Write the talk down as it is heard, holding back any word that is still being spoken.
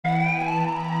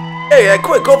Hey,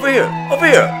 quick, over here. Over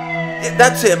here. Yeah,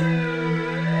 that's him.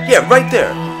 Yeah, right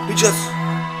there. He just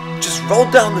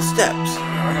rolled down the steps.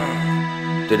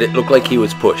 Did it look like he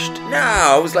was pushed?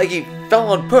 No, it was like he fell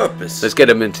on purpose. Let's get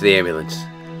him into the ambulance.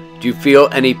 Do you feel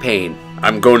any pain?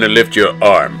 I'm going to lift your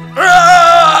arm.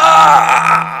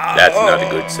 That's not a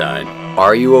good sign.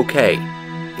 Are you okay?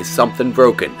 Is something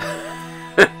broken?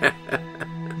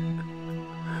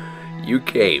 You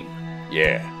came.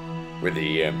 Yeah, we're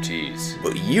the EMTs.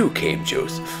 But you came,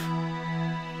 Joseph.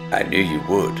 I knew you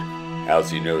would. How's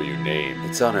he know your name?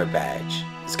 It's on her badge.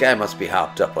 This guy must be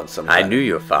hopped up on some I kind knew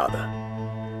your father.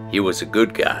 He was a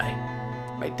good guy.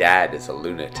 My dad is a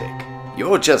lunatic.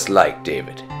 You're just like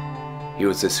David. He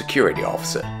was a security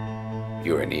officer.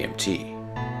 You're an EMT.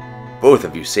 Both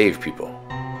of you save people.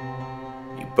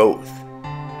 You both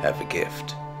have a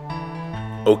gift.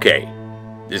 Okay,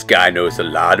 this guy knows a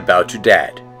lot about your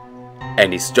dad,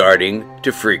 and he's starting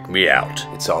to freak me out.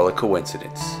 It's all a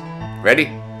coincidence. Ready?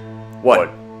 One,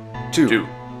 two,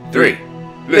 three.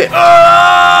 Lift. You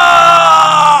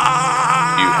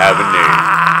have a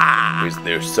name. Is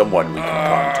there someone we can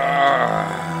contact?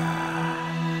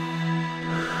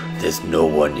 There's no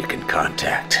one you can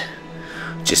contact.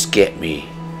 Just get me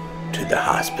to the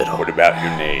hospital. What about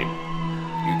your name?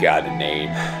 You got a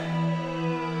name?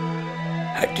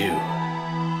 I do.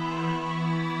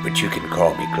 But you can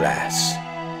call me Glass.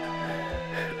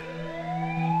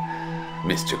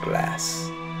 Mr. Glass.